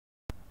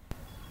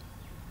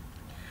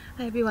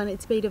Hi everyone,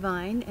 it's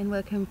BDevine and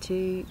welcome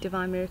to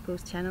Divine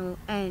Miracles channel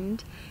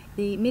and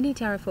the mini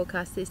tarot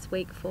forecast this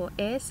week for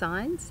air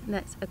signs, and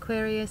that's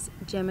Aquarius,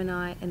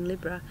 Gemini and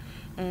Libra.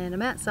 And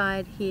I'm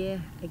outside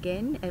here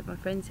again at my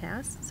friend's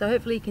house, so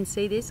hopefully you can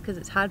see this because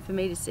it's hard for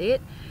me to see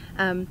it.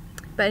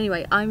 But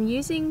anyway, I'm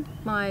using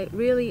my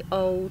really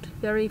old,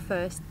 very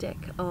first deck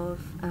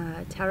of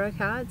tarot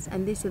cards,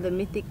 and these are the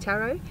Mythic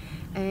Tarot,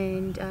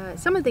 and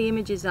some of the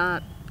images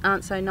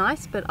aren't so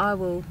nice, but I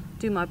will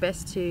do my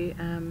best to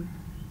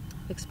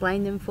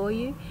explain them for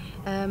you.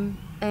 And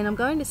I'm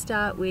going to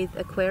start with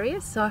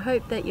Aquarius, so I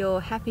hope that you're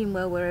happy and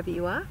well wherever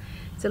you are.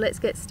 So let's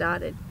get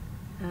started.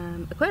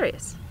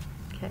 Aquarius.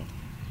 Okay.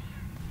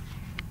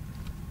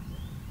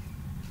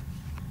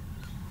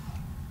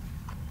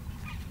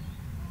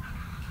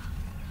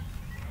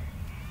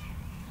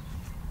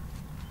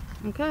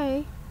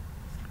 Okay.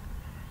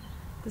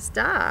 The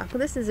Star. Well,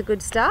 this is a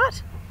good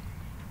start.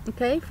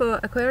 Okay, for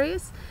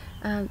Aquarius,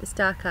 the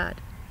Star card.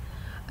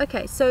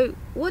 Okay, so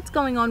what's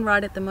going on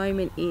right at the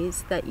moment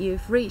is that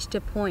you've reached a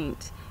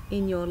point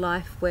in your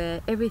life where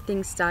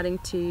everything's starting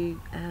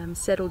to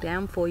settle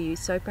down for you.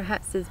 So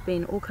perhaps there's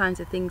been all kinds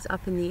of things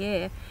up in the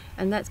air,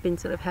 and that's been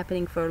sort of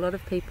happening for a lot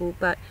of people.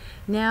 But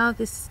now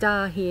this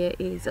star here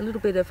is a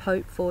little bit of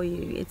hope for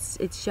you.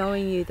 It's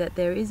showing you that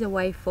there is a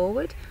way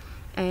forward,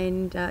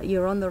 and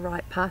you're on the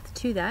right path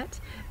to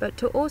that, but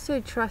to also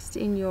trust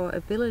in your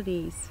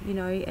abilities, you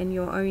know, and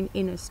your own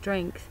inner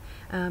strength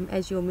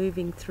as you're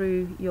moving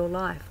through your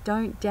life.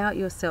 Don't doubt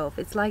yourself.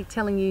 It's like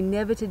telling you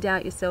never to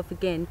doubt yourself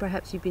again.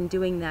 Perhaps you've been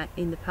doing that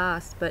in the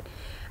past, but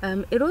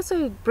it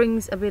also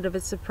brings a bit of a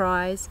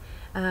surprise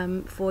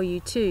for you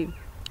too.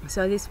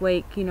 So this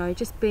week, you know,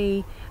 just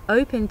be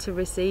open to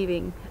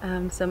receiving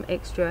some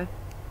extra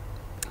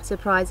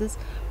surprises.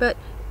 But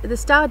the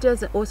star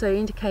does also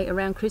indicate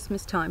around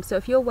Christmas time. So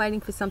if you're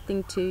waiting for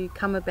something to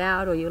come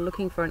about, or you're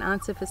looking for an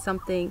answer for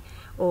something,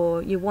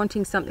 or you're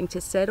wanting something to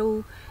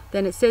settle,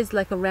 then it says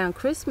like around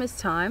Christmas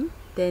time,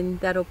 then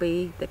that'll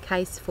be the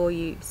case for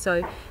you.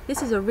 So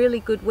this is a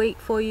really good week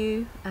for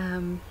you.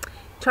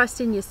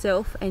 Trust in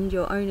yourself and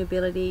your own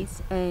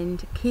abilities,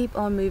 and keep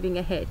on moving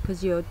ahead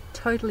because you're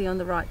totally on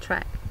the right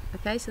track.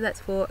 Okay, so that's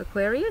for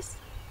Aquarius,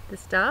 the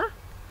star,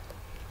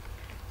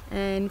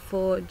 and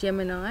for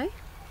Gemini.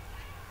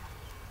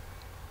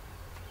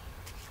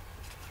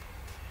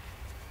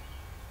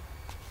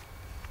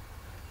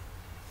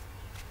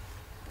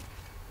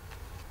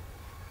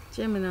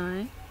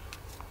 Gemini.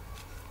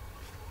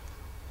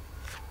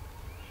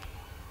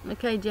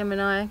 Okay,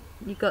 Gemini,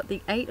 you got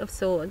the Eight of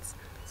Swords.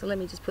 So let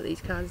me just put these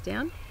cards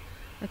down.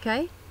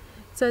 Okay,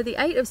 so the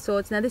Eight of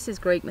Swords, now this is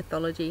Greek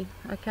mythology,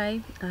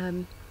 okay?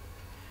 And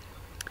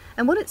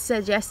what it's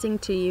suggesting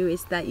to you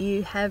is that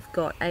you have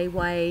got a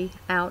way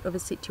out of a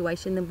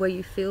situation where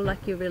you feel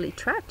like you're really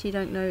trapped, you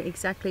don't know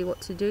exactly what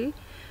to do.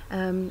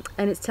 And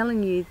it's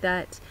telling you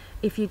that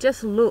if you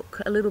just look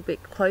a little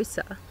bit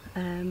closer,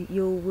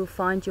 you will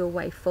find your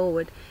way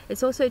forward.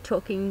 It's also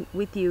talking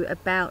with you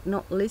about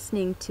not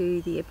listening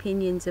to the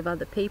opinions of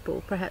other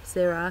people. Perhaps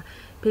there are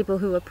people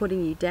who are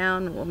putting you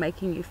down or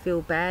making you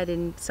feel bad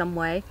in some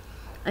way,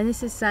 and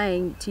this is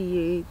saying to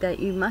you that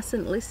you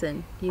mustn't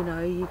listen. You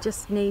know, you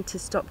just need to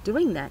stop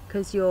doing that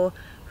because you're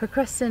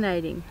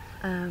procrastinating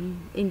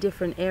in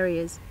different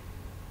areas,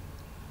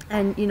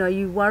 and you know,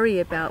 you worry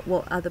about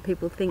what other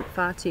people think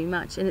far too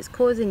much, and it's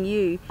causing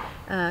you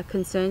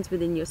concerns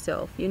within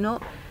yourself. You're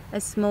not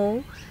as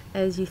small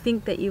as you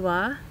think that you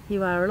are.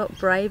 You are a lot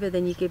braver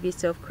than you give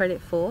yourself credit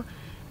for.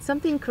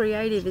 Something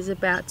creative is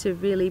about to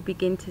really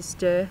begin to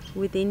stir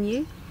within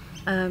you.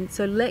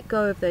 So let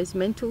go of those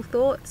mental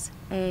thoughts,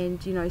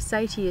 and you know,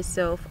 say to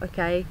yourself,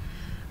 okay,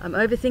 I'm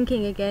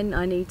overthinking again,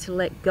 I need to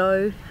let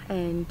go,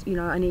 and you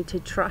know, I need to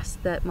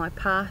trust that my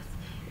path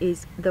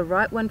is the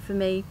right one for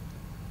me.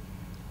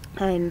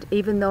 And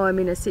even though I'm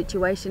in a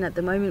situation at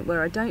the moment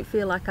where I don't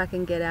feel like I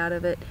can get out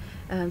of it,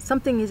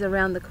 something is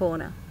around the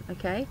corner.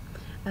 Okay,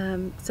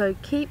 so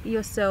keep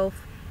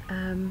yourself,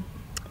 you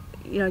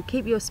know,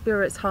 keep your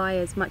spirits high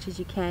as much as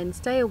you can.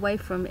 Stay away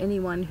from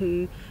anyone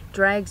who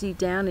drags you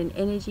down in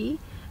energy,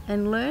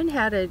 and learn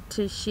how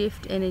to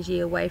shift energy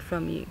away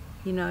from you.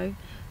 You know,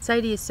 say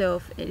to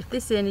yourself, if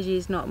this energy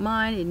is not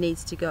mine, it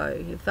needs to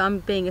go. If I'm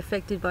being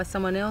affected by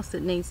someone else,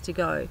 it needs to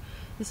go.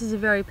 This is a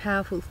very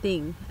powerful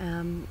thing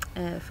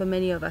for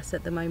many of us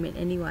at the moment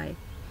anyway.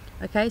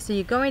 Okay, so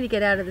you're going to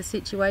get out of the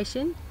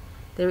situation.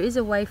 There is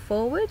a way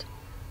forward.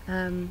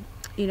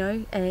 You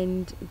know,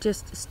 and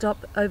just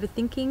stop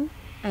overthinking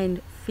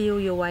and feel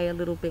your way a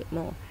little bit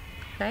more.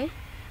 Okay,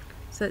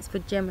 so that's for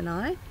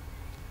Gemini.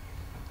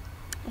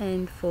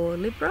 And for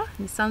Libra,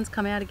 the sun's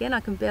come out again, I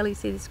can barely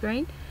see the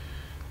screen.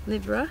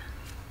 Libra,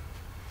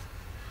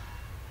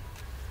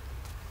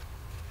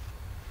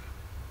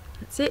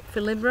 that's it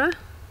for Libra.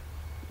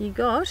 You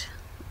got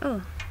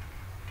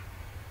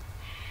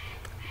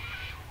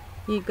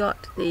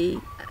the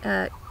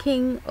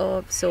King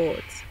of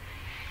Swords.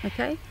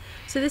 Okay,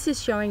 so this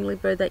is showing,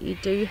 Libra, that you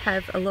do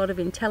have a lot of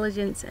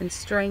intelligence and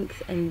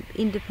strength and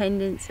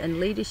independence and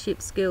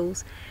leadership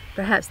skills.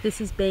 Perhaps this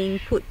is being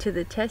put to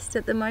the test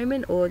at the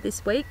moment, or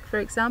this week, for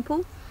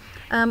example.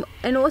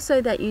 And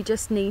also that you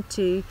just need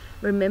to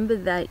remember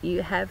that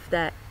you have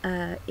that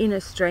inner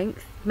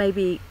strength.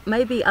 Maybe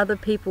other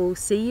people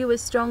see you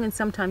as strong, and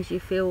sometimes you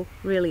feel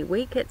really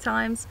weak at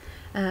times.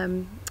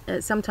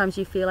 Sometimes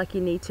you feel like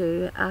you need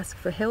to ask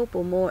for help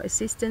or more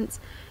assistance.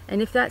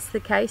 And if that's the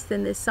case,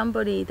 then there's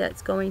somebody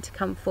that's going to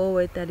come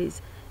forward that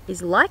is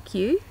like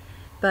you,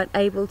 but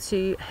able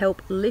to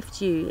help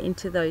lift you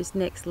into those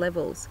next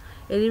levels.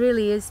 It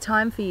really is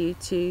time for you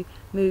to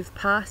move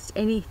past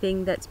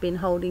anything that's been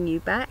holding you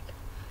back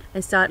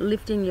and start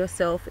lifting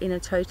yourself in a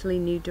totally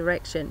new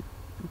direction.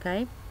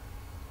 Okay?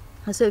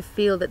 I also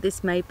feel that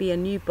this may be a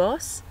new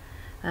boss,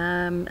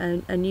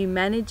 a new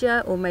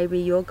manager, or maybe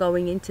you're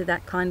going into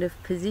that kind of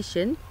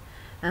position.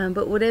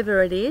 But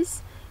whatever it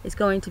is, it's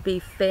going to be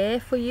fair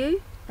for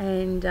you,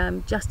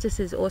 and justice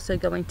is also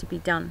going to be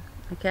done.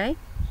 Okay?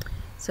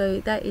 So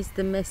that is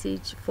the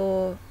message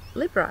for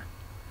Libra.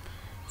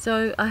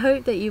 So I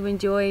hope that you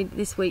enjoyed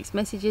this week's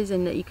messages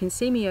and that you can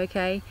see me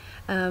okay.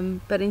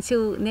 But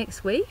until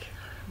next week,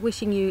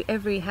 wishing you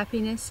every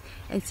happiness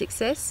and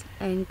success,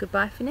 and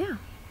goodbye for now.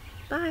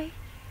 Bye.